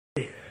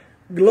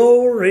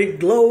Glory,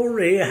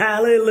 glory,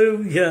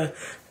 hallelujah.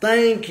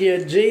 Thank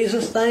you,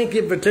 Jesus. Thank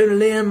you for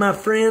tuning in, my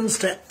friends,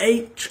 to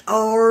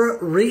HR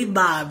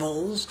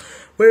Revivals,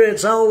 where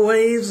it's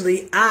always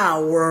the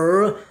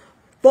hour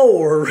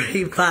for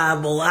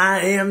revival. I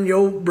am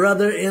your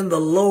brother in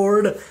the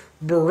Lord,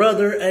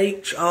 Brother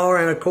HR,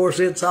 and of course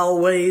it's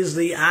always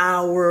the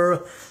hour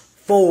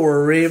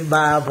for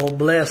revival.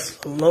 Bless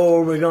the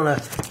Lord. We're going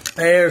to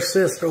there's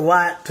Sister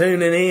White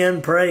tuning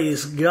in.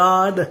 Praise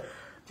God.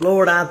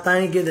 Lord, I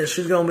thank you that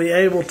she's going to be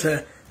able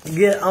to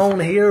get on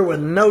here with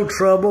no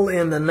trouble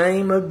in the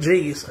name of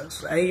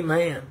Jesus.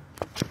 Amen.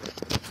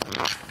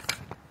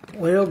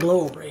 Well,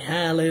 glory.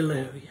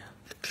 Hallelujah.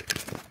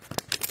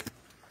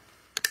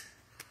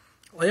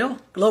 Well,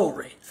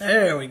 glory.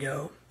 There we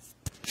go.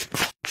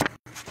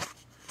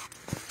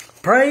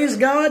 Praise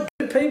God.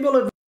 2 people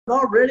have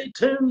already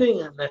tuned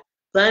in.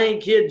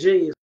 Thank you,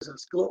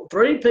 Jesus.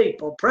 3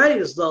 people.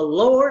 Praise the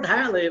Lord.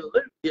 Hallelujah,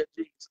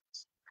 Jesus.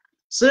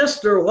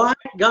 Sister White,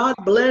 God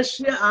bless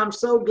you. I'm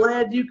so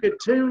glad you could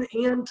tune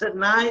in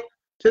tonight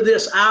to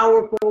this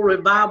Hour for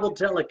Revival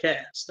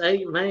telecast.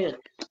 Amen.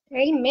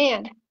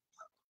 Amen.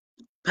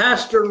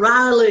 Pastor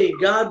Riley,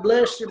 God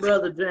bless you,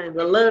 Brother James.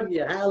 I love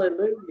you.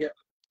 Hallelujah.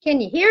 Can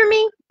you hear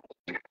me?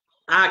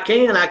 I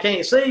can. I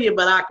can't see you,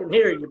 but I can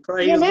hear you.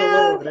 Praise the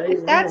Lord. Amen.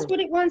 If that's what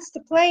it wants to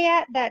play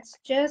at, that's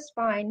just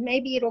fine.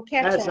 Maybe it'll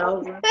catch That's up.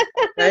 all right.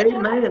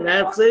 Amen.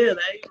 That's it.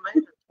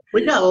 Amen.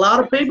 We got a lot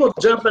of people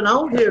jumping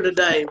on here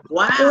today.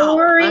 Wow.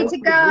 Glory to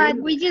God.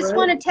 We just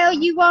want to tell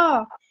you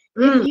all,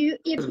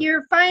 if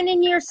you're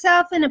finding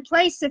yourself in a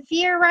place of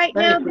fear right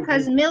now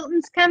because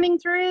Milton's coming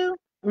through,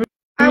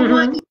 I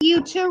want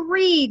you to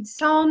read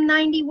Psalm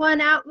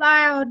 91 out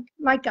loud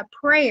like a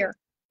prayer.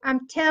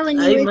 I'm telling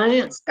you,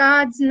 it's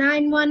God's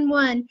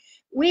 911.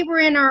 We were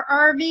in our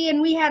RV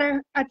and we had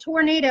a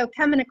tornado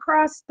coming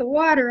across the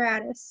water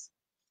at us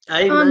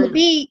on the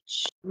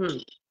beach.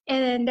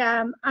 And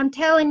I'm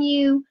telling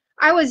you,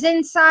 I was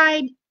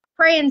inside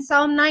praying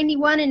Psalm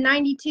 91 and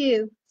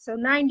 92. So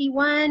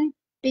 91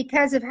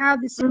 because of how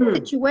the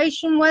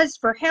situation was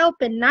for help,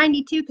 and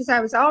 92 because I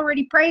was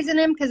already praising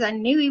him because I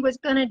knew he was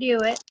going to do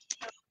it.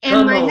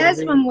 And my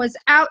husband was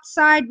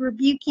outside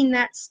rebuking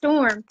that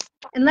storm.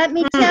 And let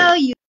me tell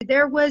you,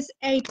 there was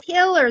a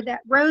pillar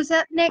that rose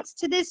up next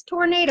to this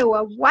tornado,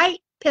 a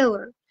white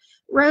pillar,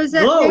 rose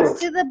up next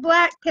to the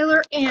black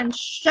pillar and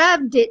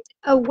shoved it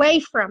away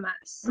from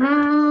us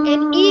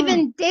and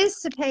even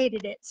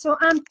dissipated it. So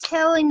I'm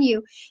telling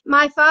you,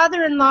 my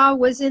father-in-law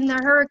was in the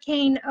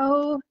hurricane,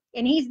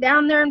 and he's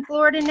down there in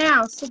Florida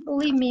now. So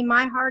believe me,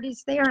 my heart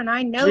is there, and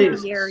I know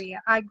the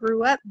area. I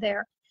grew up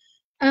there.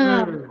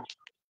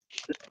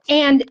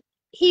 And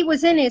he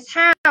was in his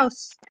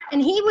house,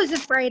 and he was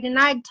afraid. And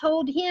I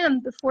told him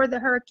before the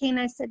hurricane,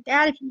 I said,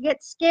 Dad, if you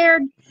get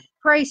scared,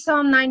 pray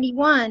Psalm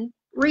 91.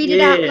 Read it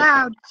out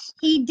loud.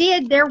 He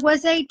did. There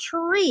was a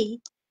tree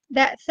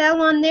that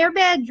fell on their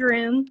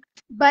bedroom,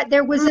 but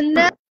there was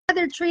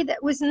another tree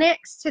that was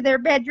next to their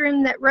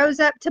bedroom that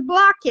rose up to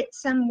block it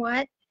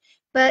somewhat.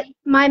 But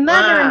my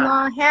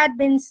mother-in-law had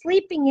been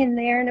sleeping in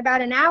there, and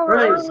about an hour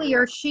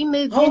earlier, she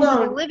moved into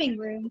the living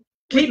room.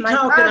 Keep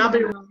talking. I'll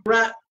be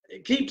right.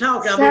 Keep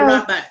talking. I'll be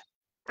right back.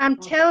 I'm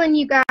telling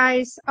you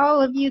guys,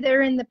 all of you that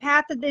are in the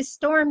path of this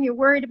storm, you're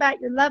worried about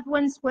your loved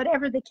ones,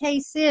 whatever the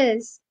case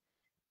is,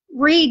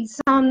 read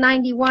Psalm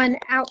 91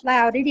 out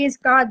loud. It is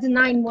God's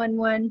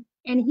 911,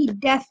 and he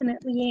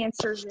definitely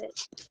answers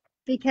it,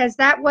 because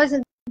that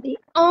wasn't the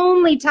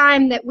only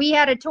time that we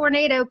had a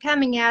tornado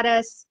coming at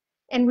us,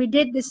 and we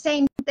did the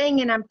same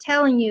thing. And I'm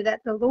telling you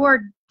that the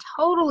Lord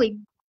totally,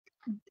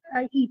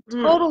 he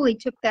totally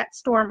took that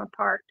storm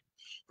apart.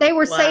 They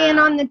were saying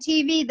on the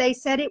TV, they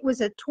said it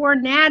was a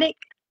tornadic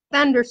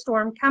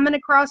thunderstorm coming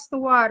across the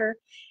water,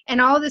 and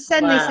all of a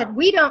sudden they said,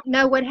 we don't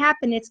know what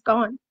happened, it's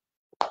gone.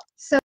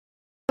 So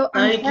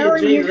thank you,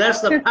 Jesus.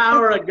 That's the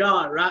power of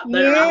God right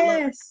there.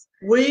 Yes.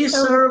 We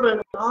serve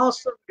an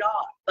awesome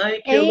God.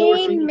 Thank you, Lord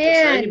Jesus.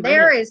 Amen.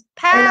 There is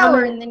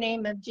power in the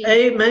name of Jesus.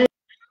 Amen.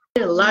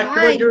 Like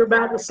what you're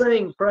about to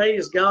sing.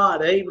 Praise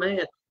God.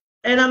 Amen.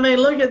 And I mean,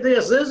 look at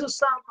this. This is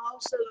something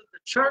also that the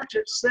church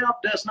itself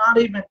does not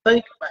even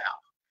think about.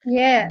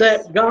 Yes.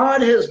 That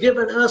God has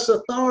given us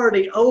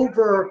authority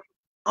over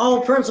all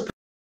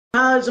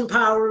principalities and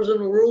powers and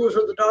the rulers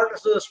of the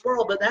darkness of this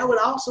world. But that would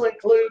also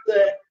include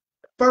the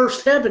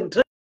first heaven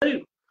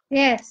too.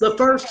 Yes. The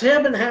first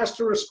heaven has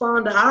to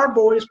respond to our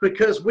voice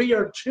because we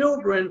are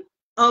children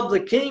of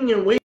the King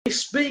and we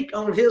speak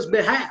on his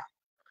behalf.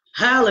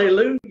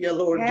 Hallelujah,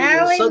 Lord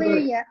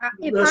Hallelujah.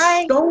 Jesus.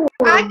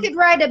 I could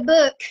write a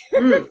book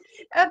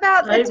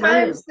about the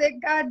times that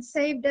God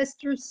saved us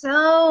through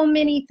so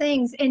many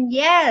things. And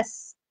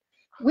yes,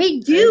 we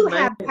do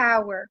have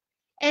power.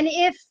 And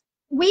if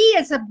we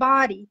as a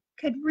body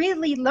could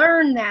really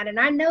learn that, and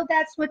I know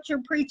that's what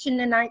you're preaching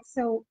tonight,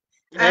 so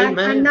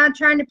I'm not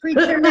trying to preach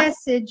your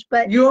message,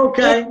 but you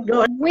okay? Go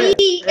ahead.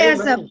 We as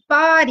a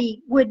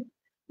body would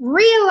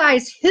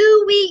realize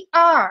who we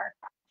are,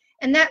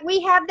 and that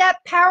we have that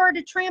power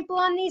to trample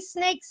on these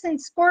snakes and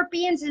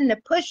scorpions and to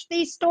push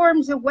these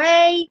storms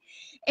away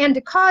and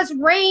to cause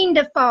rain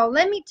to fall.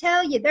 Let me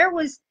tell you,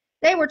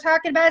 they were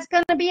talking about it's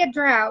going to be a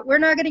drought. We're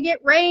not going to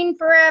get rain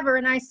forever.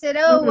 And I said,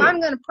 oh, I'm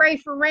going to pray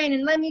for rain.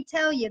 And let me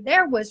tell you,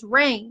 there was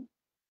rain.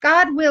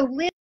 God will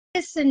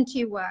listen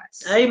to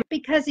us. Amen.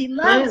 Because he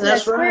loves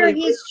us. Right. We're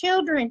his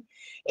children.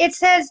 It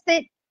says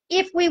that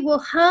if we will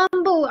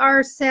humble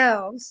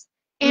ourselves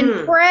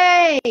and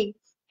pray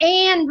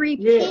and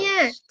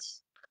repent,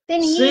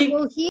 then he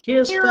will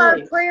hear our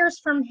prayers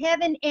from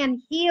heaven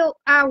and heal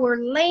our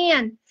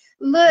land.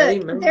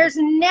 Look, there's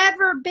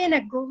never been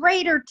a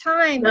greater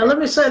time. Now, let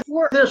me say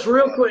this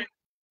real quick.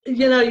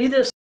 You know, you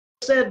just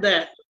said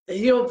that.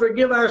 He'll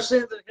forgive our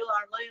sins and heal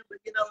our land, but,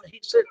 you know, he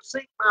said,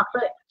 seek my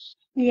face.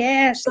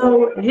 Yes.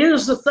 So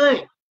here's the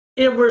thing.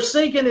 If we're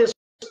seeking his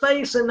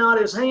face and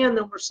not his hand,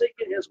 then we're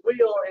seeking his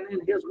will, and in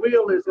his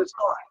will is his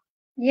heart.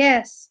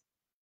 Yes.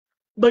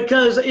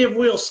 Because if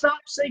we'll stop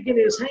seeking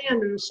his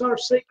hand and start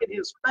seeking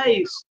his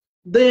face,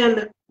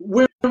 then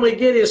when we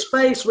get his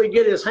face, we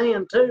get his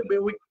hand too.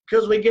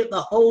 Because we get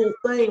the whole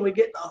thing, we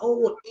get the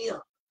whole him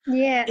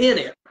in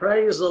it.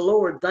 Praise the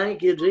Lord.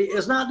 Thank you, Jesus.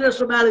 It's not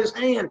just about his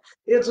hand.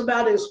 It's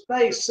about his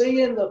face,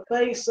 seeing the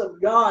face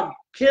of God,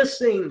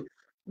 kissing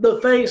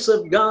the face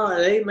of God.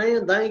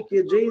 Amen. Thank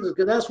you, Jesus.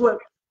 Because that's what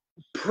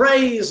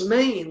praise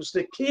means,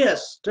 to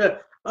kiss,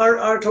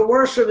 or to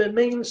worship. It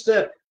means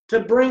to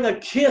bring a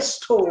kiss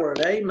toward.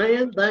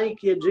 Amen.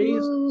 Thank you,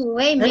 Jesus. Ooh,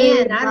 amen.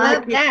 Hey, I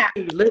love that.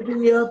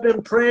 Lifting you up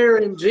in prayer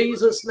in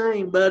Jesus'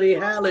 name, buddy.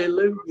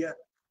 Hallelujah.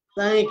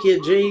 Thank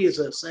you,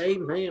 Jesus.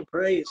 Amen.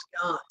 Praise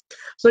God.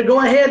 So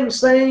go ahead and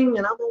sing,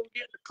 and I'm going to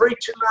get to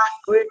preaching right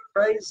quick.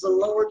 Praise the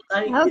Lord.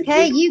 Thank you,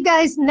 Okay, Jesus. you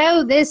guys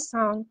know this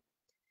song.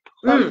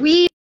 But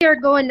we are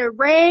going to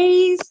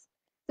raise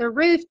the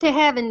roof to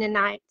heaven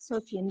tonight. So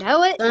if you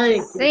know it,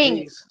 sing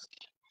it.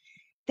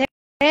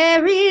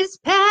 There is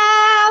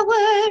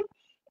power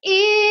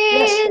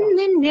in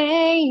the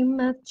name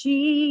of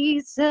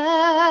Jesus.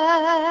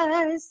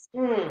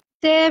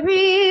 There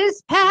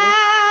is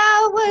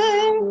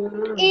power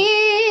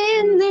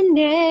in the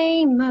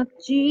name of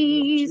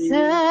Jesus.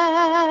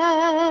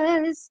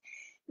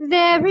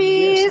 There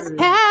is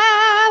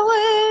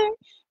power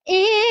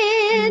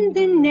in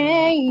the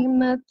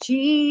name of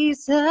Jesus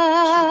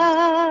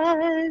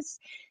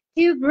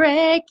to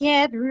break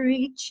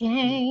every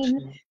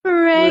chain,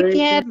 break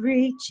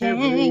every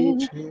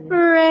chain,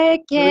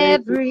 break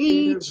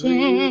every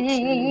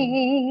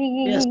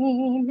chain.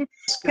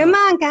 Come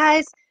on,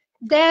 guys.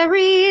 There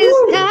is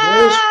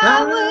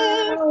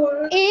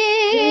power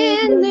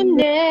in the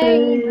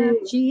name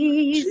of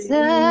Jesus.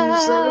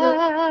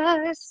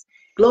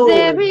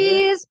 There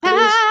is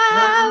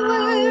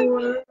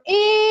power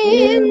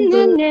in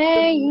the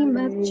name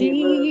of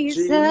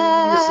Jesus.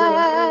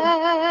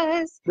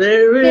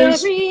 There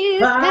is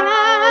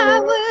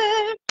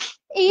power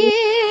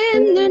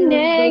in the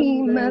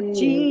name of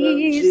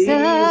Jesus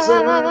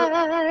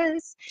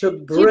to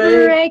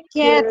break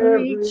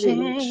every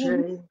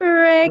chain,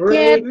 break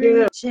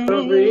every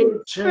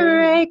chain,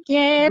 break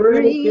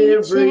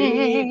every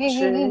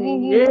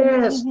chain.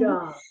 Yes,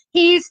 God.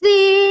 He's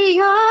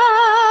the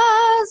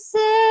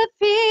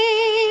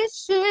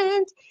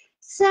all-sufficient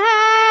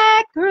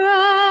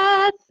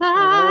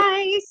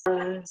sacrifice,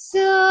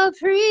 so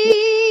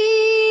freely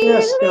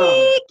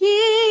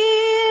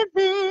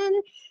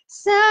given,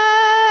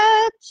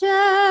 such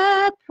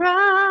a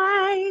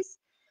price,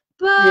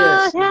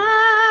 but our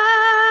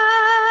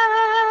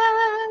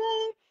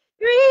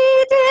redemption,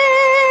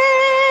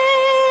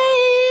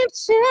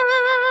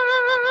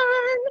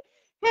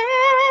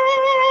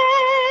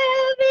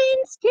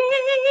 heaven's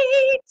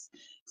gates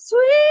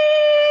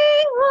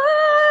swing wide.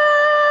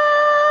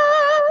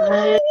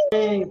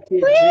 Thank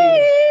you,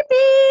 We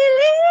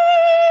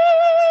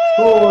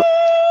believe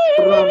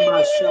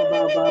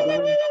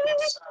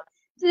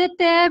that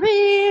there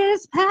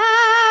is power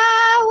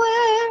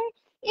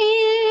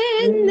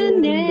in the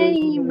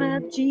name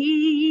of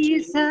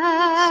Jesus.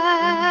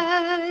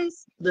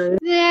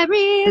 There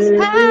is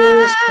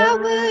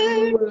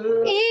power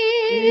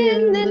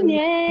in the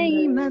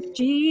name of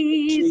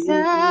Jesus.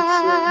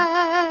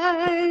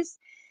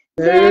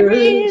 There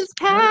is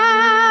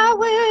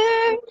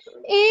power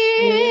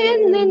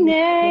in the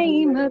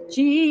name of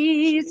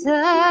Jesus.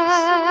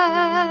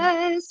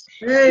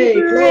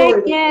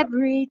 Break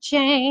every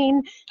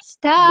chain,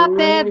 stop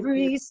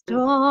every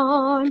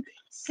storm,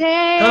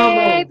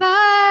 save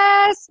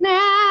us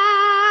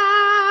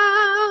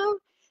now.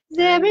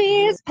 There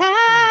is power,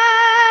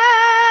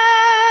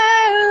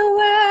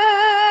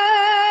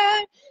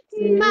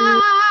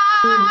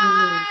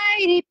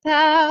 mighty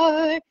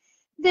power.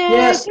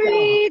 There's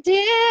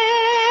redemption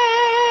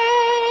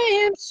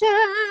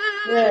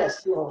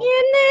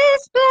in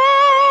this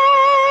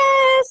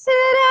blessed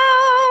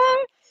hour.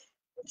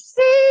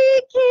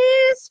 Seek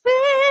his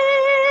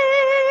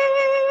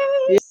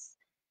face,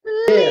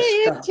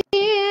 lift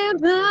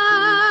him up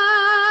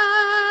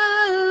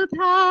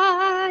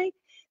high.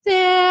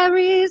 There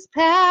is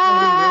power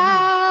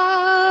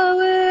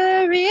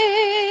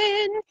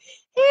in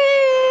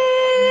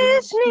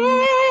his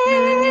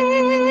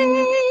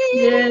name.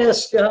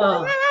 Yes,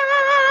 God.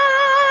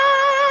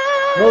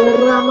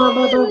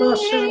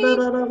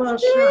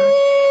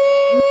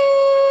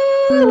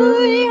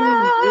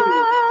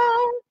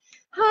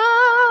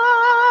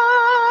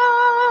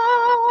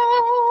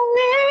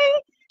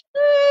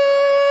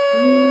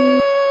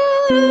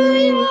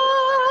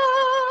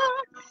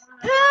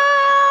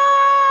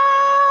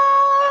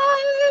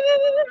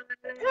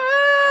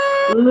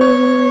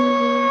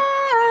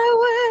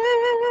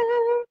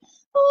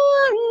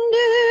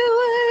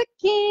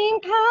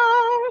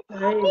 power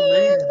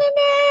in the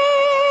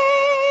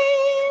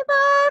name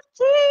of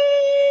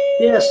Jesus.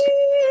 Yes,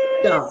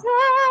 God.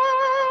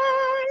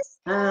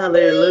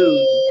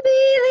 Hallelujah.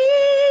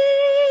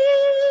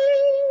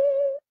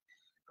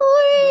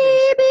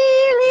 We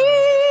believe.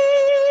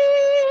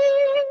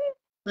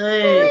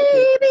 Thank We you.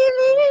 believe.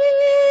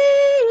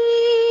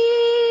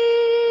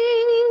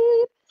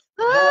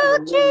 Oh,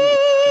 Hallelujah.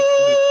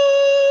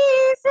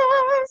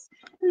 Jesus,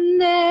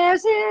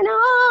 there's an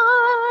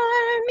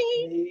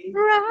army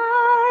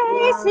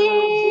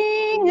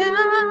rising up.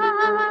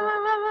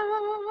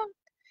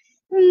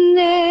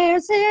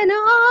 There's an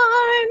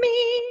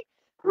army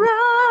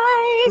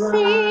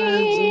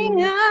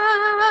rising up.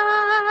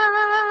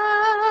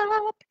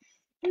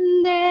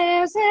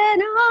 There's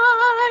an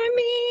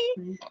army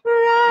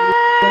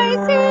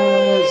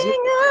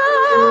rising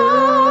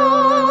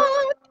up.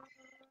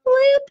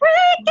 We'll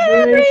break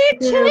every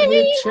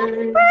chain,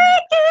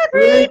 break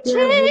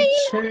every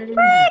chain,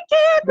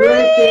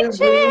 break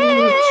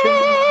every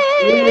chain.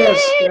 Yes,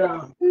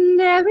 God.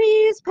 There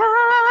is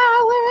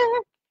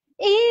power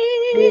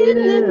in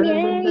the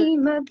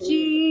name of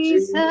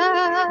Jesus.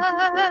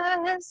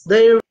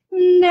 There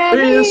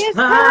is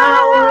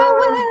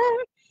power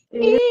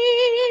in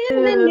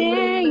the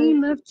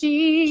name of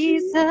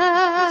Jesus.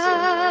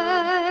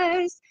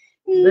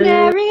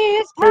 There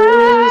is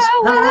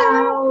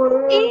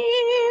power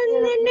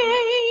in the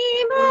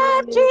name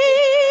of Jesus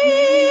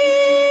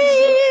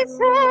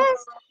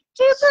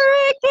to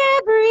break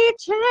every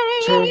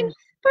chain,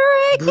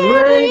 break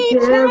every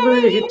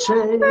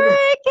chain,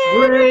 break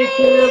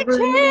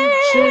every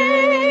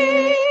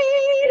chain.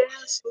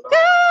 Go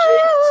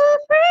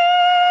free,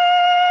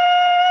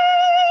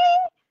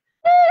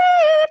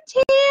 lift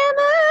him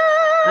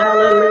up.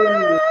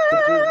 Hallelujah.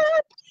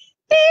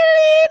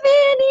 Believe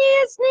in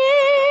his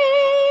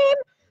name,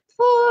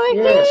 for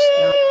Yes,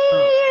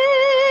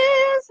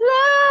 his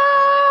love.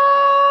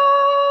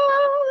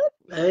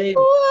 Amen.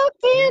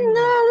 Walk in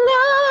the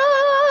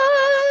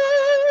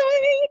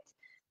light,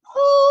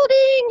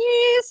 holding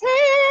his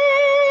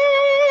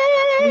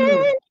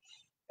hand.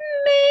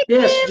 Make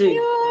him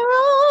your own.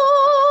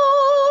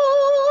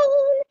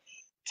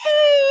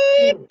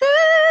 Take the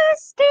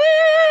stand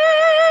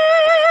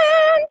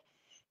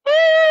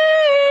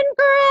and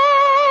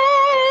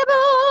grab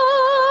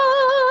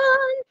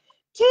on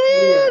to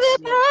the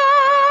power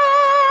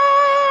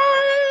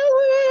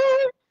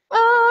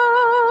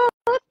of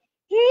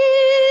his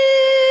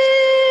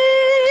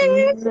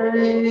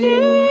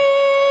name.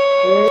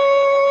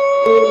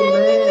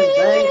 Amen.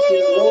 Thank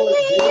you, Lord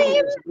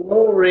Jesus.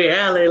 Glory.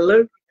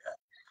 Hallelujah.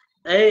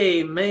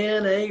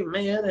 Amen,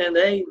 amen, and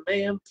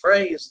amen.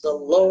 Praise the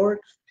Lord.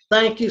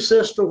 Thank you,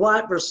 Sister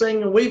White, for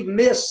singing. We've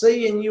missed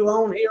seeing you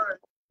on here, at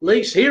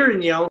least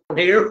hearing you on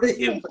here.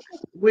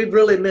 We've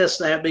really missed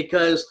that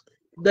because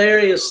there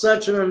is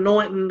such an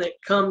anointing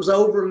that comes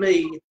over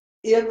me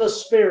in the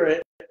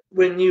spirit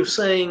when you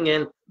sing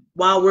and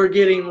while we're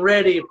getting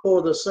ready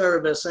for the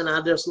service, and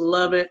I just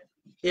love it.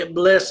 It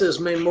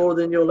blesses me more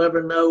than you'll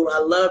ever know. I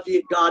love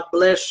you. God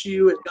bless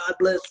you, and God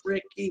bless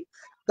Ricky.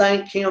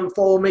 Thank him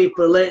for me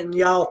for letting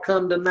y'all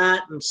come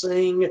tonight and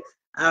sing.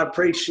 I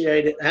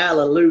appreciate it.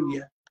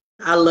 Hallelujah.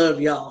 I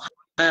love y'all.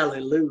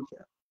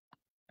 Hallelujah.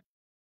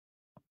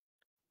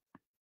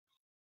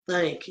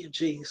 Thank you,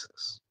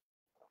 Jesus.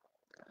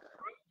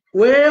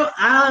 Well,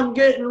 I'm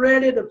getting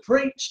ready to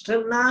preach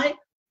tonight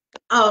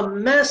a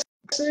message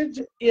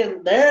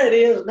in, there it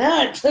is.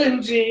 Now it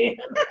tunes you in.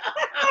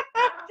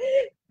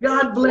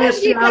 God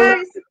bless you.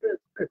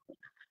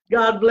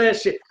 God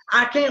bless you.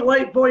 I can't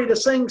wait for you to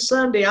sing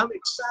Sunday. I'm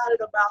excited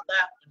about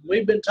that one.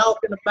 We've been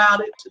talking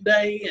about it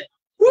today. And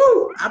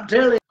woo, I'm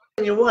telling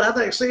you what, I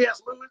think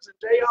C.S. Lewis and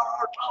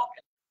J.R.R.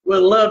 Tolkien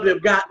would love to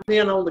have gotten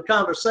in on the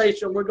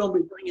conversation. We're going to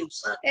be bringing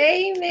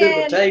Sunday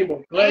to the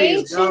table.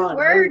 Praise God.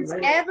 Words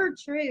Amen. ever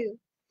true.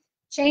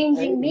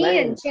 Changing me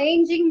and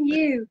changing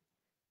you.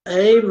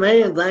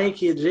 Amen. Thank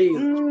you,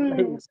 Jesus.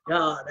 Praise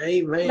God.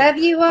 Amen. Love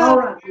you all. All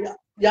right.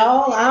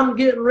 Y'all, I'm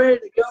getting ready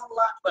to go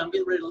live. Well, I'm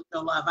getting ready to go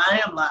live. I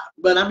am live,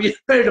 but I'm getting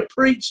ready to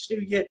preach to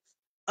you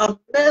a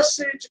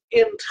message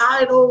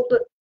entitled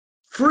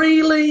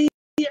Freely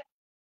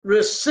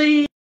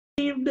Received,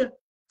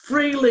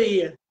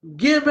 Freely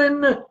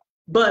Given,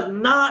 but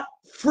Not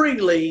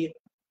Freely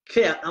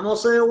Kept. I'm going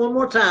to say it one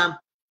more time.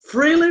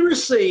 Freely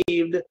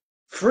received,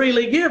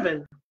 freely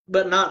given,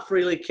 but not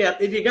freely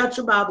kept. If you got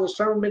your Bibles,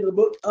 turn with me to the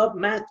book of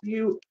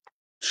Matthew,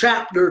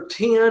 chapter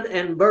 10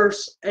 and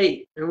verse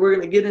 8. And we're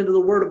going to get into the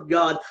Word of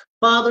God.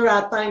 Father,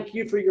 I thank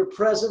you for your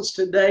presence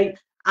today.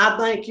 I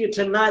thank you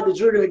tonight that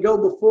you're going to go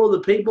before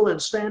the people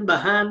and stand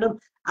behind them.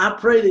 I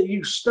pray that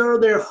you stir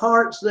their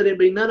hearts, that it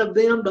be none of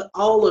them but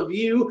all of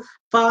you.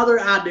 Father,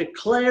 I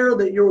declare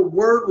that your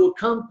word will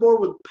come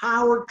forward with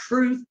power,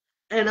 truth,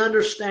 and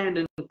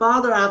understanding.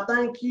 Father, I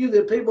thank you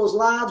that people's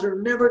lives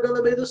are never going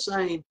to be the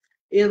same.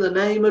 In the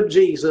name of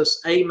Jesus,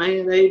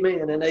 amen,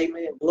 amen, and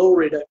amen.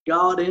 Glory to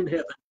God in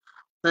heaven.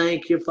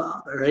 Thank you,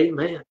 Father.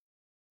 Amen.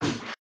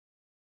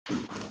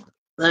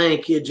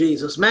 Thank you,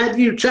 Jesus.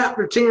 Matthew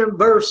chapter 10,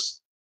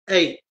 verse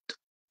 8.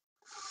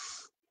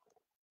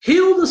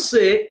 Heal the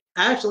sick.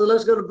 Actually,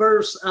 let's go to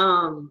verse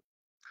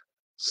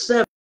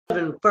 7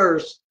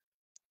 first.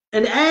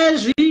 And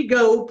as ye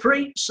go,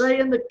 preach,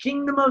 saying, the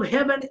kingdom of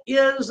heaven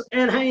is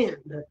at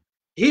hand.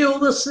 Heal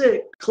the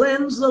sick,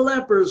 cleanse the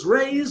lepers,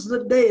 raise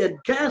the dead,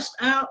 cast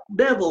out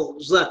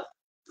devils.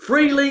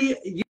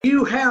 Freely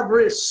you have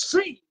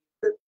received,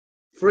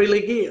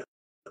 freely give.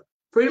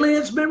 Freely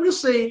it's been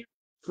received,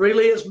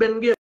 freely it's been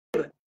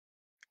given.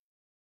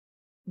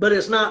 But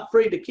it's not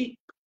free to keep.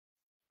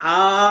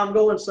 I'm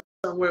going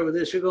somewhere with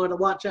this. You're going to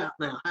watch out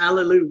now.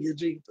 Hallelujah,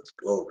 Jesus.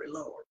 Glory,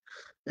 Lord.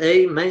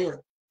 Amen.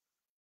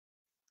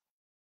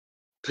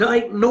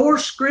 Take nor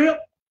scrip.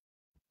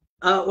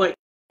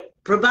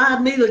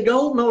 Provide neither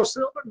gold nor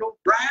silver nor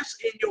brass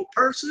in your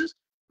purses,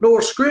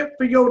 nor scrip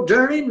for your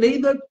journey,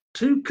 neither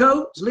two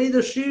coats,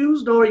 neither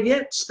shoes, nor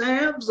yet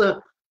staves.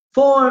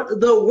 For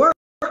the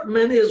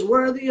workman is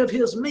worthy of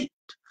his meat.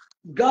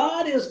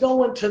 God is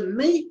going to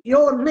meet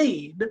your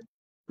need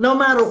no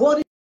matter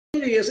what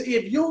it is.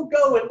 If you'll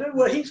go and do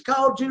what he's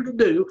called you to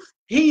do,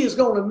 he is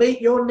going to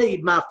meet your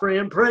need, my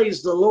friend.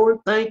 Praise the Lord.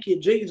 Thank you,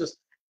 Jesus.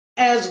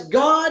 As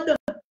God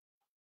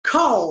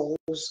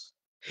calls,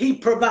 he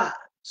provides.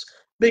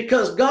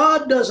 Because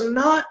God does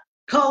not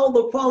call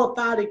the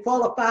qualified, he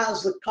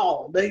qualifies the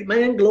called.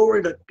 Amen.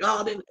 Glory to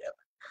God in heaven.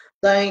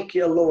 Thank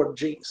you, Lord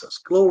Jesus.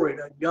 Glory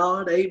to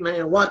God.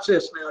 Amen. Watch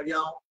this now,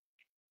 y'all.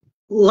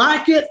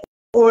 Like it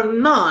or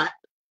not,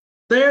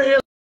 there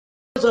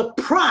is a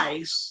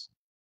price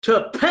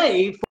to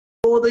pay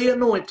for the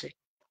anointing.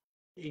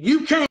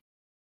 You can't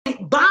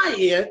buy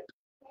it,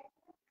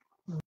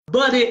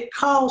 but it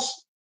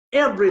costs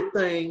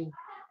everything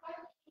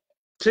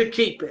to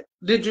keep it.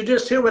 Did you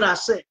just hear what I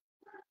said?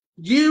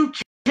 You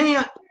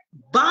can't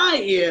buy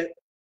it,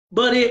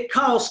 but it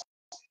costs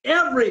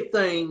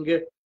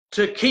everything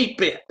to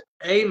keep it.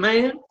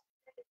 Amen.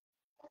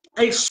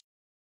 A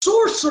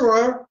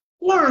sorcerer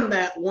learned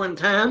that one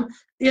time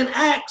in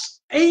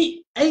Acts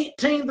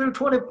 8:18 through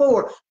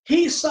 24.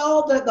 He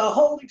saw that the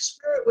Holy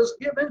Spirit was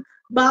given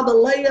by the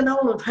laying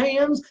on of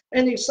hands,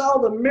 and he saw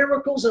the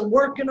miracles and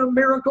working of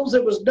miracles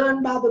that was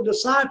done by the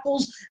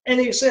disciples, and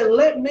he said,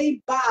 let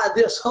me buy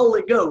this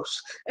Holy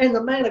Ghost. And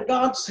the man of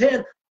God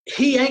said,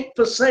 he ain't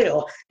for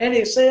sale. And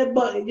he said,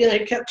 but he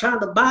kept trying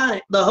to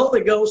buy the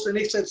Holy Ghost, and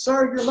he said,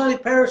 sir, your money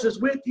perishes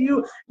with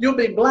you. You'll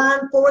be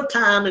blind for a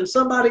time, and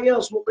somebody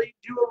else will lead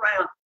you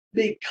around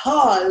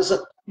because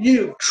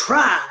you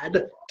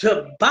tried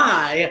to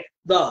buy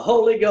the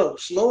Holy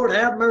Ghost. Lord,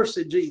 have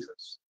mercy,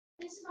 Jesus.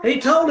 He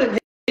told him,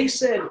 he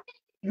said,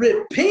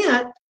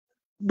 repent.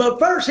 But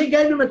first he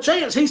gave him a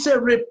chance. He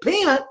said,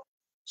 repent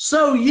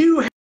so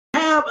you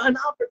have an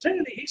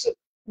opportunity. He said,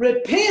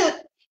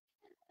 repent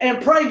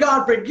and pray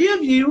God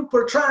forgive you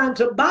for trying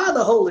to buy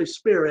the Holy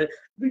Spirit.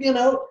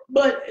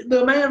 But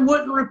the man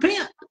wouldn't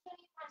repent.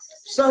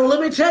 So let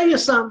me tell you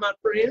something, my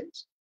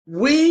friends.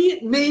 We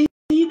need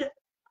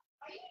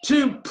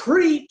to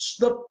preach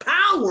the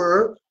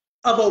power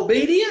of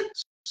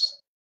obedience,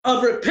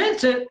 of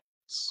repentance,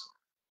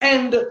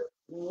 and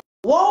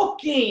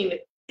walking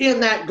in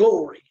that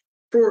glory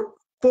for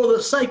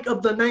the sake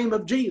of the name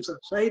of Jesus.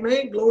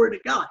 Amen. Glory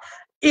to God.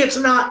 It's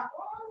not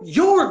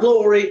your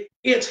glory,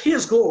 it's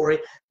his glory.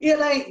 It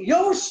ain't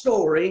your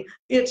story,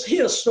 it's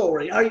his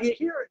story. Are you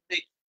hearing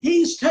me?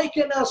 He's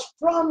taken us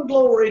from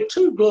glory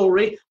to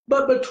glory,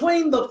 but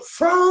between the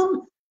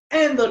from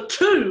and the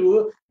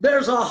to,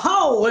 there's a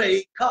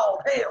hallway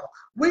called hell.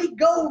 We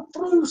go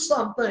through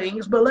some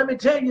things, but let me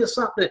tell you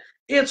something.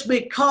 It's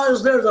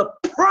because there's a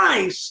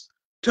price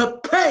to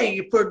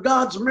pay for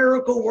God's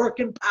miracle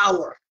working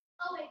power.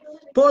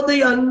 For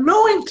the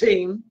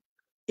anointing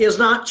is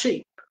not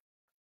cheap.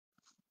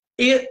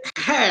 It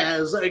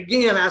has,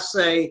 again, I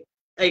say,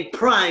 a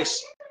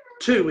price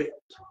to it.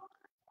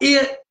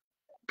 It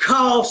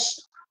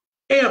costs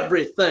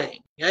everything.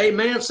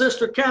 Amen.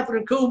 Sister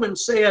Catherine Kuhlman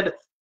said,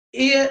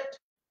 it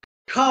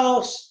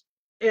costs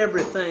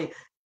everything.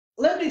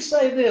 Let me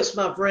say this,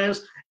 my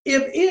friends.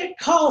 If it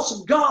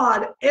costs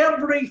God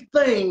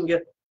everything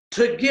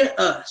to get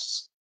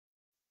us,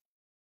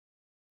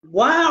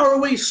 why are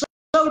we so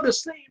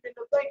deceived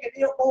into thinking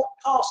it won't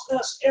cost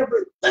us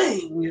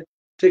everything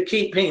to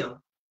keep him?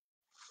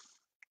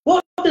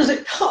 What does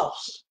it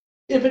cost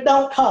if it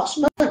don't cost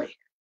money?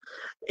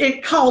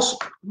 It costs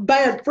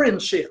bad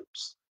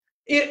friendships.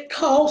 It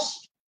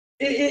costs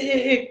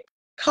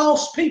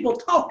people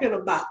talking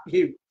about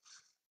you.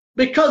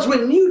 Because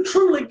when you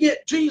truly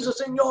get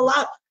Jesus in your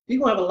life, you're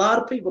going to have a lot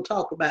of people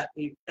talk about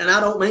you. And I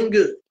don't mean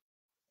good.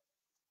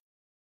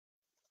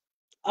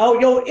 Oh,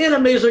 your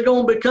enemies are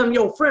going to become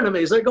your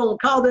frenemies. They're going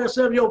to call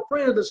themselves your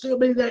friends and still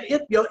be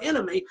your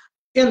enemy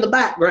in the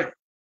background.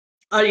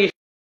 Are you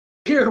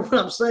hearing what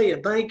I'm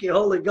saying? Thank you,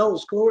 Holy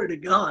Ghost. Glory to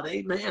God.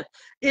 Amen.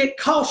 It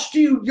cost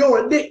you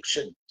your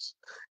addictions.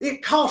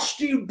 It cost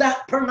you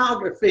that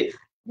pornography.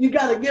 You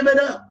got to give it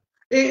up.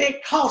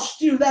 It cost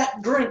you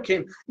that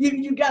drinking.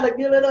 You got to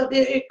give it up.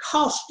 It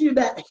cost you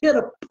that hit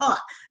of pot.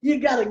 You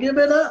got to give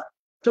it up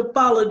to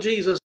follow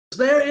Jesus.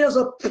 There is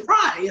a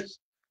price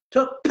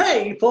to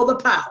pay for the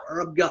power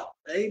of God.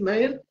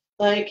 Amen.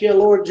 Thank you,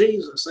 Lord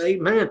Jesus.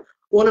 Amen.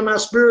 One of my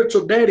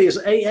spiritual daddies,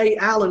 A.A.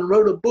 Allen,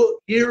 wrote a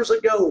book years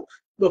ago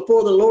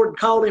before the Lord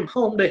called him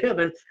home to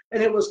heaven,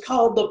 and it was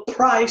called The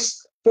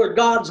Price for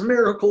God's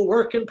Miracle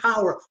Working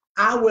Power.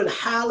 I would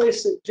highly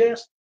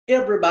suggest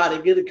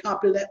everybody get a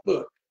copy of that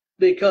book,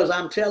 because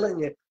I'm telling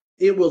you,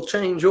 it will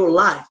change your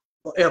life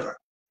forever.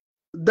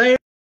 There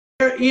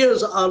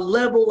is a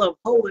level of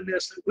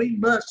holiness that we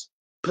must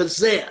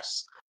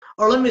possess.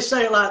 Or let me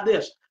say it like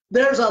this.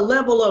 There's a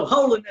level of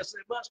holiness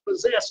that must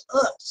possess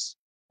us.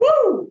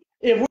 Woo!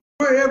 If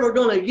we're ever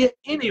going to get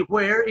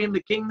anywhere in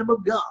the kingdom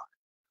of God.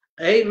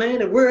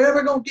 Amen. If we're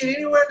ever going to get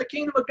anywhere in the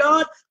kingdom of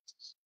God,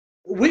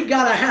 we've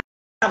got to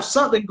have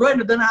something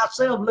greater than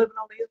ourselves living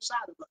on the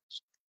inside of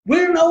us.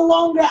 We're no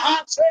longer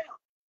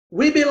ourselves.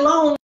 We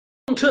belong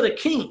to the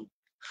King.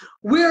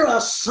 We're a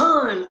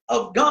son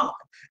of God.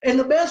 And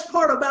the best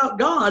part about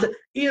God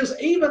is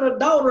even a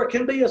daughter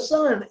can be a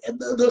son.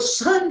 The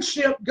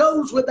sonship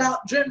goes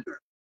without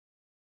gender.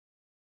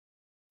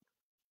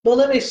 But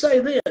let me say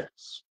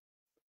this.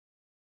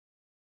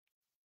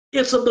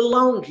 It's a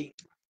belonging.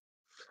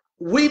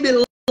 We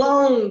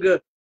belong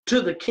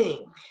to the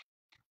King.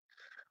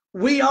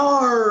 We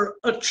are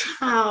a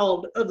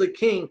child of the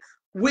King.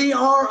 We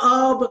are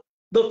of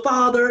the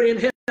Father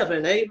in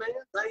heaven. Amen.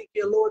 Thank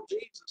you, Lord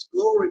Jesus.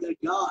 Glory to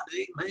God.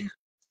 Amen.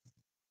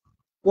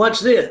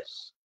 Watch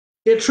this.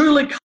 It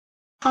truly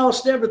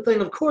costs everything.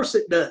 Of course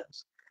it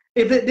does.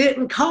 If it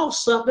didn't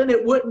cost something,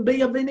 it wouldn't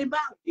be of any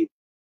value.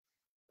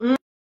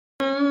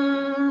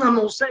 I'm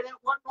going to say that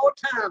one more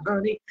time,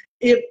 honey.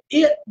 If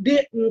it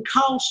didn't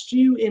cost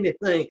you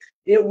anything,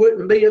 it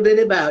wouldn't be of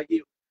any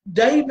value.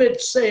 David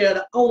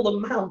said on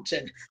the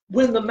mountain,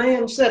 when the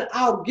man said,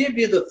 I'll give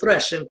you the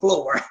threshing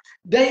floor,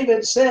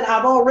 David said,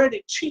 I've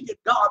already cheated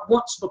God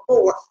once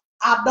before.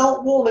 I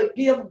don't want to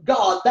give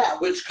God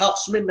that which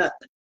costs me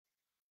nothing.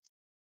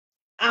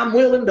 I'm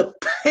willing to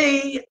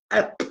pay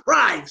a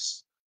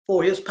price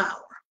for his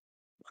power.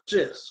 Watch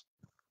this.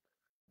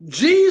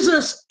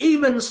 Jesus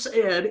even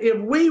said if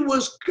we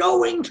was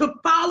going to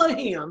follow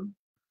him,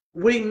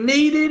 we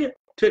needed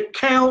to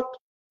count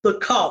the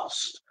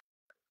cost.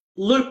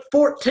 Luke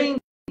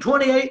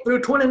 14:28 through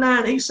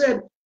 29, he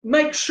said,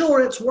 make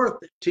sure it's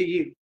worth it to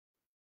you.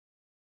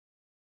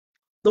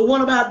 The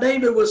one about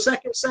David was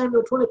 2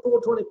 Samuel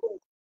 24:24.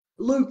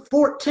 Luke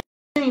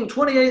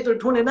 14:28 through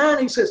 29,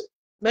 he says,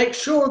 make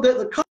sure that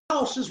the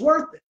cost is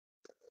worth it.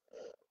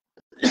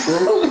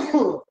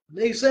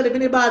 He said, if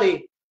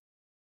anybody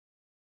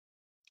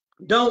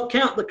don't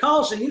count the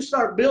cost and you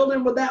start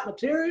building with that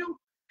material,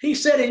 he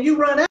said, and you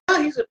run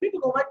out, he said, people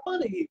are going to make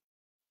fun of you.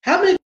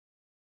 How many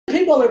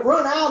people have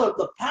run out of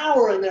the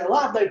power in their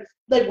life?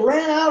 They've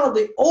ran out of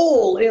the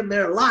oil in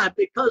their life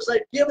because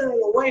they've given it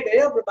away to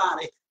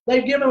everybody.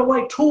 They've given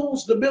away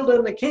tools to build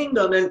in the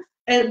kingdom,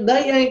 and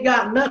they ain't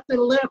got nothing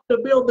left to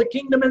build the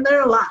kingdom in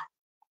their life.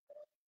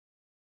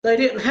 They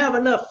didn't have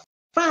enough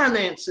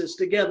finances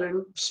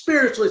together,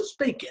 spiritually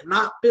speaking,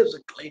 not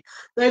physically.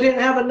 They didn't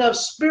have enough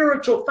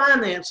spiritual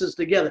finances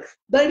together.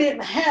 They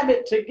didn't have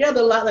it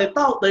together like they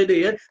thought they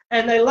did,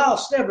 and they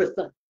lost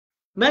everything.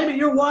 Maybe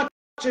you're watching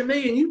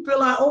me and you feel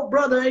like, oh,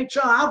 Brother HR,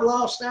 I've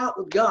lost out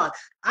with God.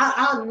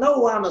 I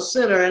know I'm a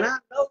sinner, and I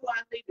know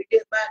I need to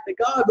get back to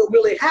God, but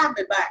will he have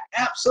me back?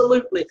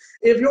 Absolutely.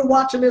 If you're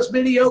watching this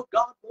video,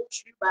 God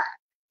wants you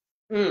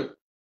back.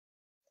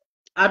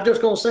 I'm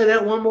just going to say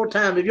that one more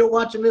time. If you're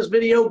watching this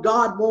video,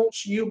 God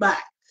wants you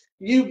back.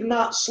 You've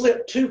not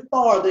slipped too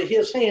far that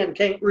his hand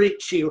can't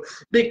reach you.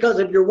 Because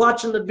if you're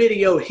watching the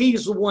video,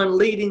 he's the one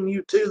leading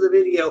you to the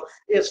video.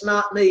 It's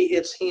not me,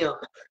 it's him.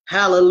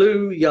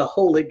 Hallelujah,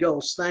 Holy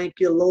Ghost.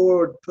 Thank you,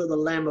 Lord, for the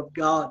Lamb of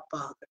God,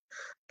 Father.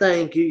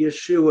 Thank you,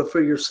 Yeshua,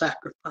 for your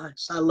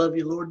sacrifice. I love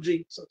you, Lord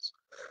Jesus.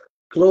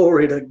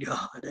 Glory to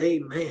God.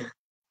 Amen.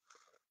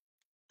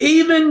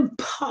 Even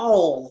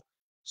Paul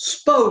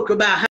spoke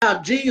about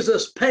how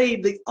Jesus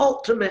paid the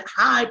ultimate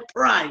high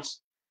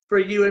price for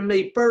you and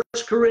me. 1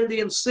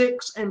 Corinthians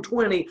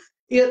 6:20.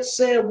 It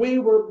said we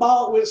were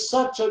bought with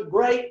such a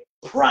great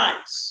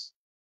price.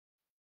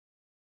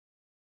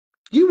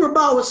 You were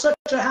bought with such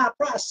a high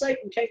price,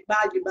 Satan can't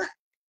buy you back.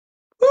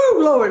 Woo,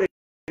 glory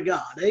to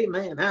God.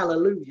 Amen.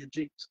 Hallelujah,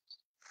 Jesus.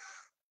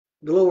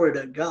 Glory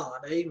to God.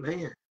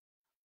 Amen.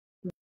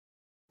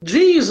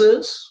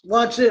 Jesus,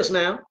 watch this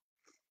now.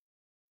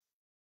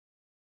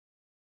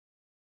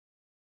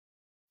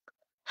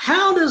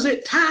 How does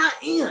it tie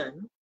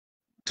in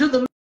to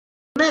the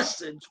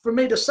message for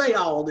me to say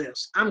all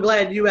this? I'm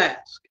glad you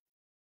asked.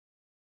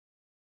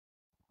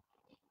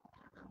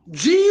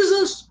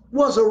 Jesus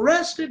was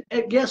arrested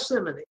at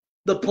Gethsemane,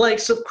 the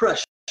place of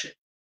crushing.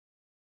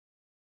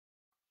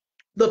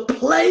 The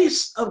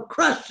place of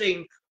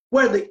crushing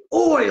where the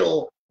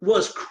oil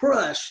was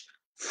crushed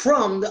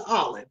from the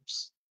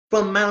olives,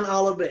 from Mount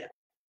Olivet.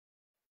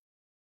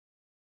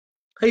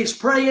 He's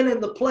praying in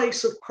the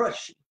place of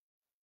crushing.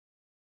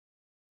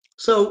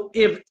 So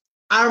if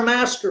our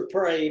master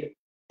prayed,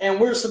 and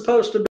we're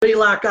supposed to be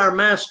like our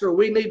master,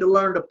 we need to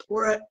learn to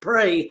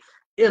pray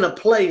in a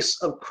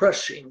place of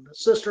crushing.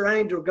 Sister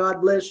Angel,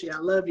 God bless you. I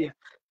love you.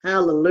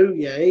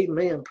 Hallelujah.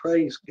 Amen.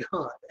 Praise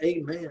God.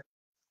 Amen.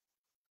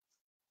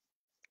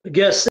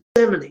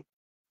 Gethsemane.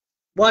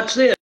 Watch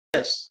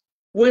this.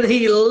 When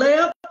he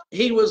left,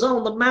 he was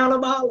on the Mount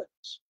of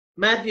Olives.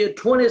 Matthew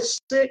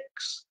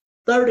 26,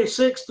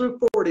 36 through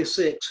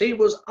 46. He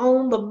was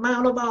on the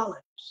Mount of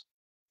Olives,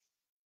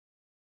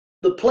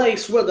 the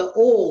place where the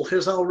oil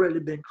has already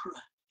been crushed.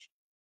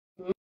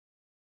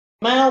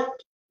 Mount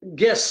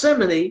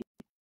Gethsemane,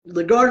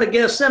 the Garden of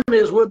Gethsemane,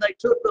 is where they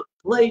took the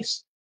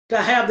place to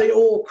have the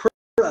oil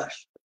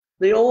crushed.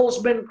 The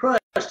oil's been crushed.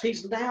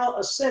 He's now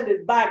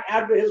ascended back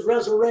after his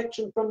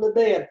resurrection from the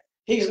dead.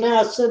 He's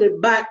now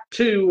ascended back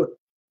to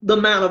the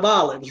Mount of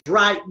Olives,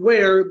 right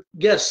where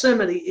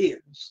Gethsemane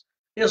is.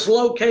 It's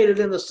located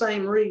in the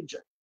same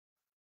region.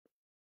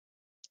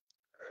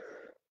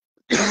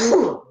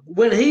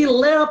 When he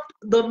left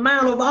the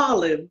Mount of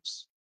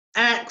Olives,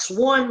 Acts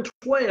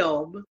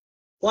 1:12,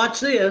 watch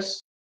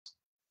this.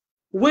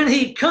 When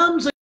he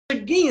comes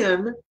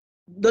again,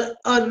 the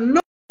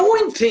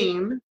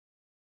anointing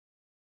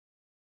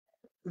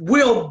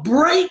will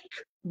break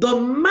the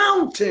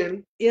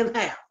mountain in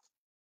half.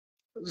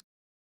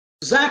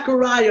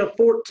 Zechariah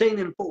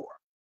 14:4.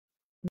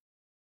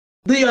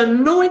 The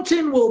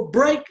anointing will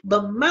break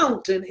the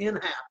mountain in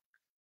half.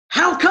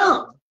 How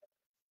come?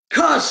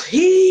 Because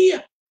he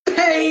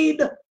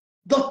paid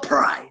the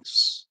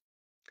price.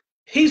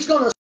 He's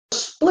going to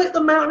split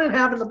the mountain in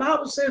half. And the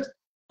Bible says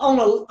on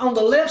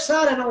the left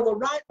side and on the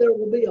right there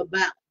will be a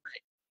valley.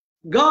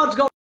 God's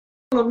going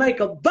to make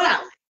a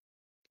valley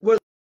where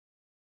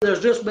there's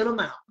just been a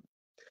mountain.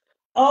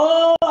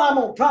 Oh, I'm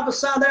going to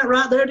prophesy that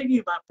right there to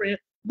you, my friend.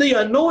 The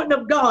anointing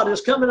of God is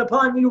coming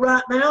upon you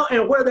right now,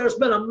 and where there's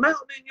been a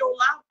mountain in your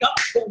life,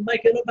 God's going to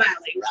make it a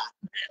valley right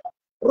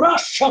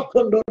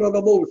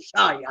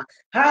now.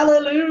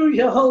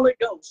 Hallelujah, Holy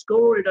Ghost.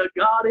 Glory to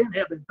God in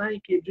heaven.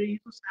 Thank you,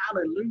 Jesus.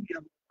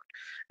 Hallelujah.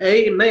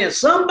 Amen.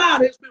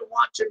 Somebody's been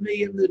watching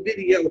me in the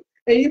video,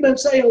 and you've been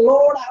saying,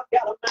 Lord, I've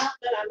got a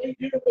mountain and I need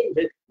you to move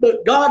it.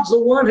 But God's the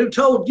one who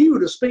told you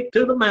to speak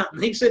to the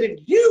mountain. He said, if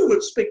you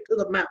would speak to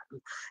the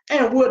mountain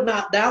and would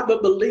not doubt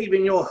but believe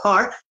in your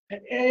heart,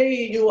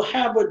 hey, you'll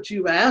have what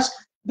you ask.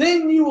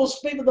 Then you will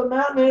speak to the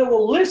mountain and it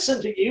will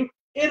listen to you.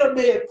 It'll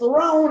be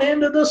thrown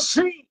into the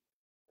sea.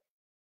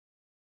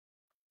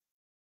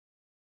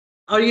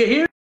 Are you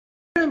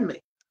hearing me?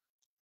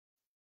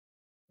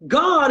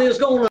 God is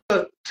going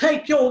to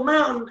take your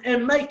mountain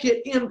and make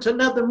it into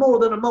nothing more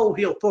than a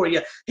molehill for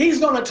you. He's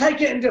going to take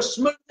it and just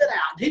smooth it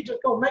out. He's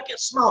just going to make it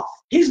small.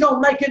 He's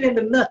going to make it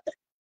into nothing.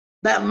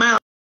 That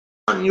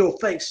mountain you're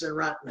facing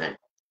right now.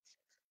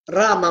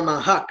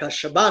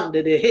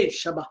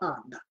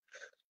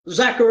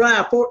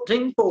 Zechariah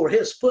 14:4.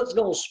 His foot's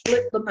going to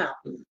split the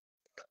mountain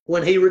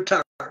when he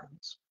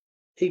returns.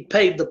 He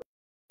paid the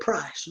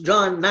price.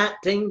 John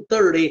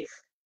 19:30.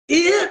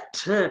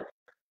 It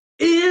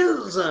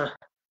is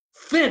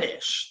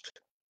finished.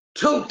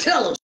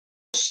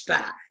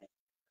 Totelestai.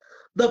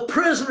 The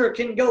prisoner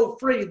can go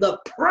free. The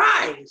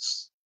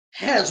price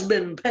has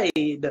been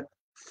paid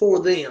for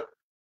them.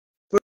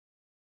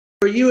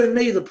 For you and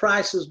me, the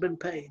price has been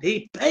paid.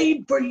 He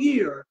paid for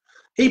you.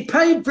 He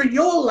paid for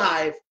your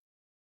life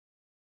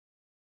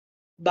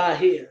by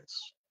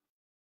his.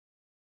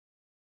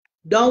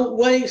 Don't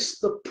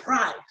waste the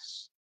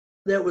price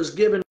that was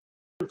given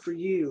for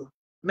you.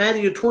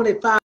 Matthew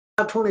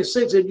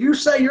 25:26. If you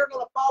say you're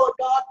going to follow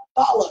God,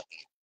 follow him.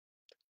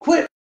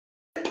 Quit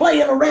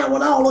playing around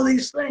with all of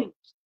these things.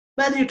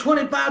 Matthew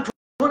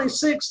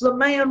 25:26. The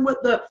man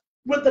with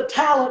the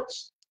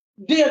talents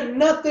did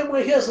nothing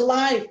with his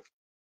life.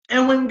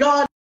 And when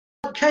God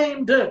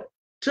came to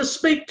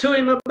speak to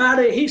him about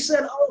it, he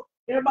said, oh,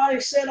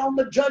 everybody said on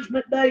the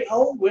judgment day,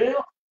 oh,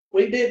 well,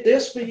 we did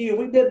this for you.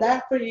 We did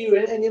that for you.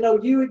 And you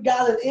know, you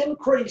got an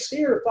increase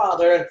here,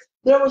 Father. And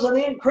there was an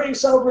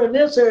increase over in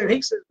this area. And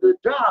he said, good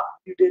job.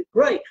 You did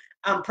great.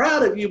 I'm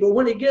proud of you. But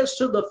when he gets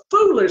to the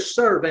foolish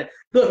servant,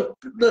 the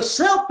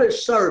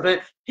selfish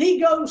servant, he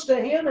goes to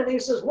him and he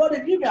says, what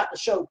have you got to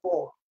show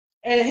for?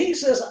 And he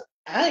says,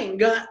 I ain't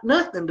got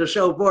nothing to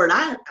show for it.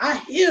 I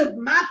hid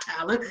my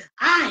talent.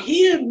 I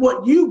hid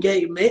what you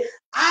gave me.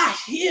 I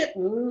hid,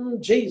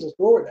 Jesus,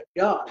 glory to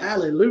God.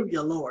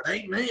 Hallelujah, Lord.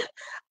 Amen.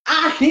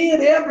 I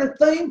hid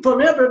everything from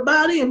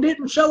everybody and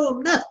didn't show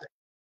them nothing.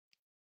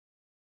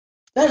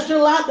 That's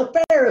just like the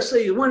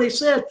Pharisees when he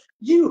said,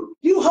 you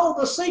hold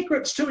the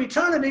secrets to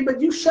eternity, but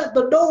you shut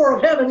the door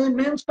of heaven in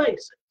men's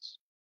faces.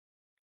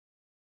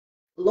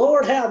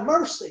 Lord, have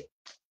mercy.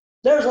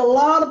 There's a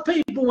lot of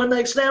people when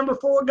they stand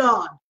before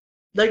God,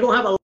 they're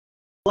going to have a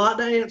lot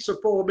to answer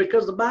for,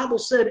 because the Bible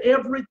said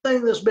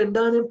everything that's been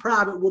done in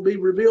private will be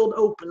revealed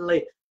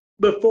openly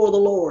before the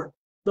Lord,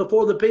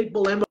 before the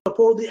people, and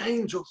before the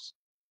angels.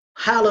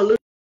 Hallelujah,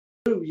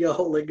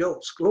 Holy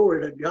Ghost.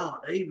 Glory to God.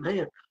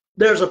 Amen.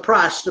 There's a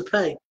price to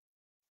pay.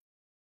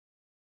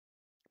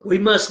 We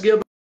must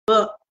give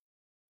up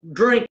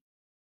drinking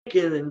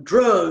and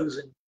drugs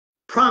and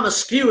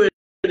promiscuity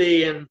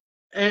and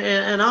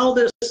all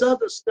this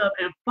other stuff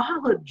and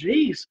follow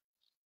Jesus.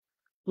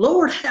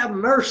 Lord, have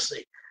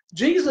mercy.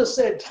 Jesus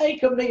said,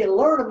 take of me and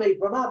learn of me,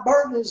 for my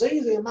burden is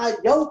easy and my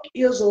yoke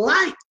is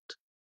light.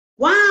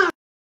 Why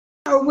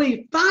are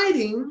we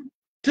fighting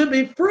to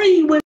be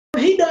free when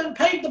he done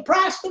paid the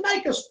price to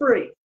make us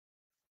free?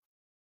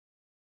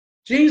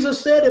 Jesus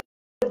said,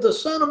 if the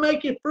Son will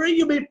make you free,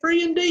 you'll be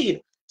free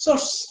indeed. So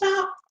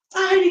stop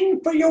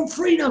fighting for your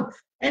freedom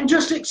and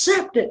just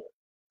accept it.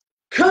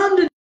 Come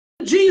to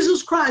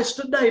Jesus Christ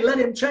today. Let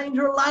him change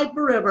your life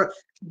forever.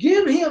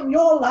 Give him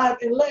your life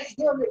and let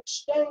him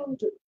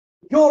exchange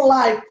your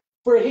life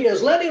for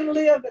his. Let him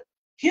live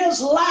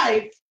his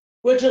life,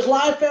 which is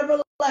life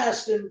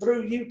everlasting,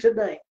 through you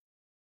today.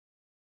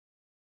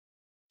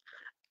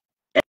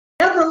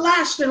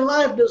 Everlasting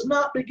life does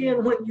not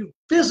begin when you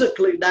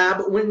physically die,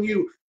 but when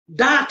you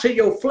die to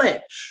your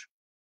flesh.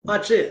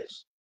 Watch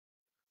this.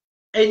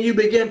 And you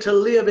begin to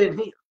live in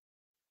him.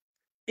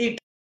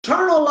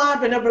 Eternal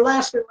life and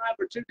everlasting life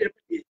are two different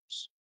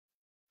gifts.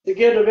 The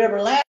gift of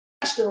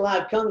everlasting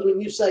life comes when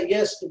you say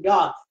yes to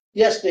God,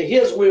 yes to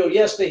his will,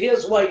 yes to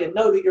his way, and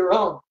no to your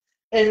own.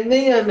 And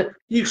then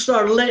you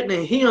start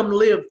letting him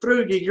live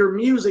through you. Your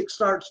music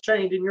starts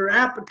changing. Your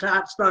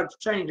appetite starts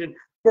changing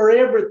for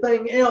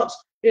everything else.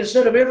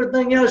 Instead of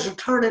everything else, you're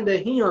turning to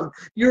him.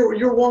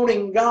 You're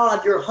wanting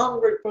God. You're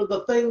hungry for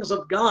the things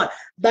of God.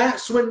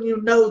 That's when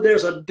you know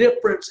there's a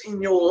difference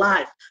in your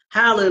life.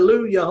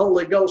 Hallelujah,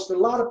 Holy Ghost. A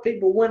lot of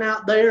people went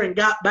out there and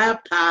got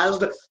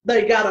baptized.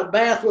 They got a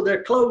bath with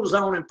their clothes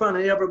on in front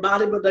of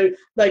everybody, but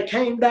they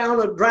came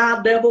down a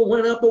dry devil,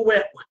 went up a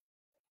wet one.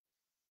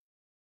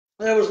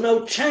 There was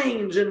no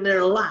change in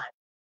their life.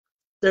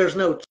 There's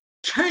no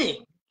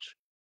change.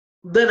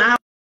 Then I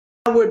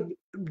would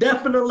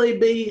definitely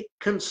be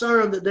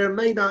concerned that there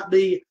may not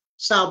be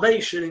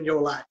salvation in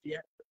your life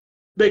yet.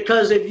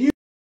 Because if you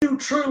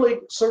truly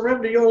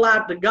surrender your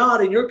life to God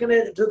and you're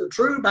connected to the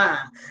true vine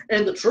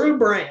and the true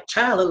branch,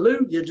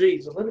 hallelujah,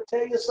 Jesus. Let me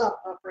tell you something,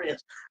 my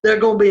friends. There's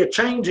going to be a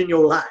change in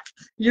your life.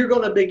 You're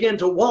going to begin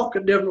to walk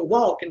a different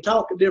walk and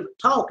talk a different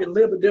talk and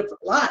live a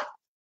different life.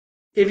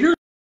 If you're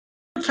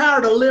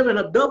tired of living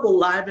a double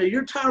life, if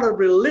you're tired of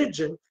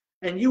religion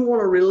and you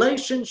want a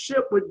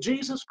relationship with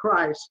Jesus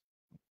Christ,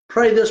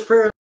 pray this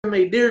prayer with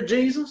me. Dear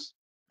Jesus,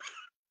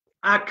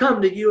 I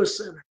come to you a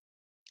sinner.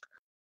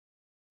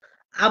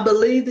 I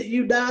believe that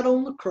you died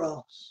on the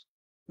cross,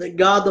 that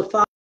God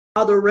the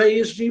Father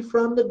raised you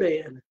from the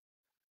dead,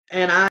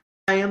 and I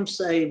am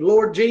saved.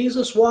 Lord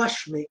Jesus,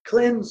 wash me,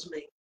 cleanse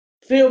me,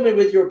 fill me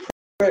with your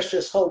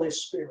precious Holy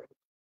Spirit,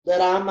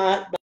 that I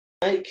might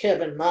make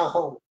heaven my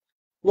home.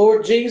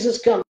 Lord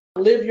Jesus, come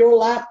live your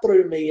life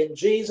through me. In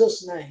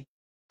Jesus' name,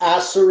 I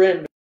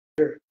surrender.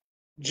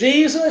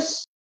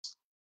 Jesus,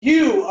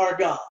 you are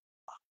God.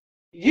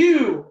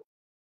 You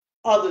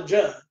are the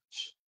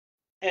judge.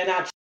 And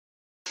I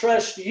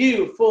trust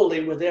you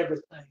fully with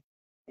everything.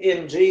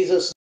 In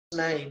Jesus'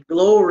 name.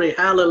 Glory,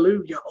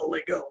 hallelujah,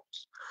 Holy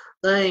Ghost.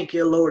 Thank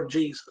you, Lord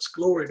Jesus.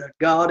 Glory to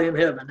God in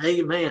heaven.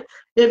 Amen.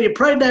 If you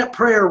prayed that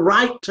prayer,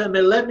 write to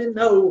me. Let me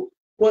know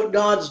what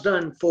God's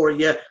done for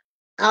you.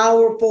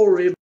 Hour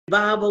for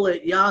Revival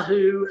at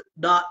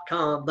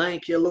yahoo.com.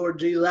 Thank you, Lord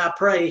Jesus. I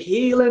pray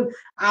healing.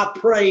 I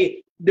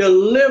pray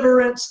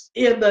deliverance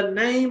in the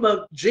name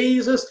of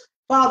Jesus.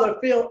 Father,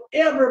 fill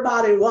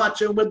everybody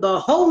watching with the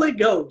Holy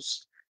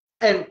Ghost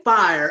and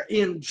fire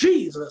in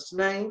Jesus'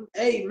 name.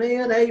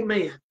 Amen,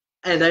 amen,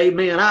 and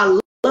amen. I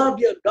love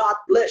you. God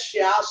bless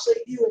you. I'll see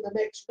you in the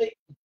next meeting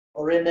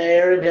or in the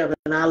air in heaven.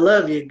 I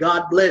love you.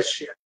 God bless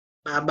you.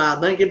 Bye-bye.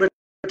 Thank you for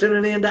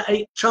tuning in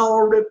to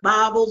HR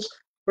Revivals,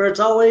 where it's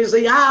always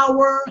the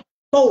hour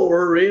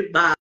for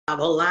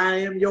revival. I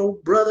am your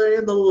brother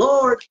in the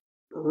Lord,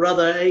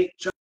 Brother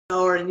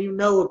HR, and you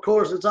know, of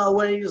course, it's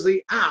always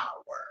the hour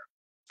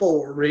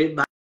for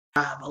revival.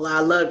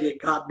 I love you.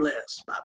 God bless. Bye.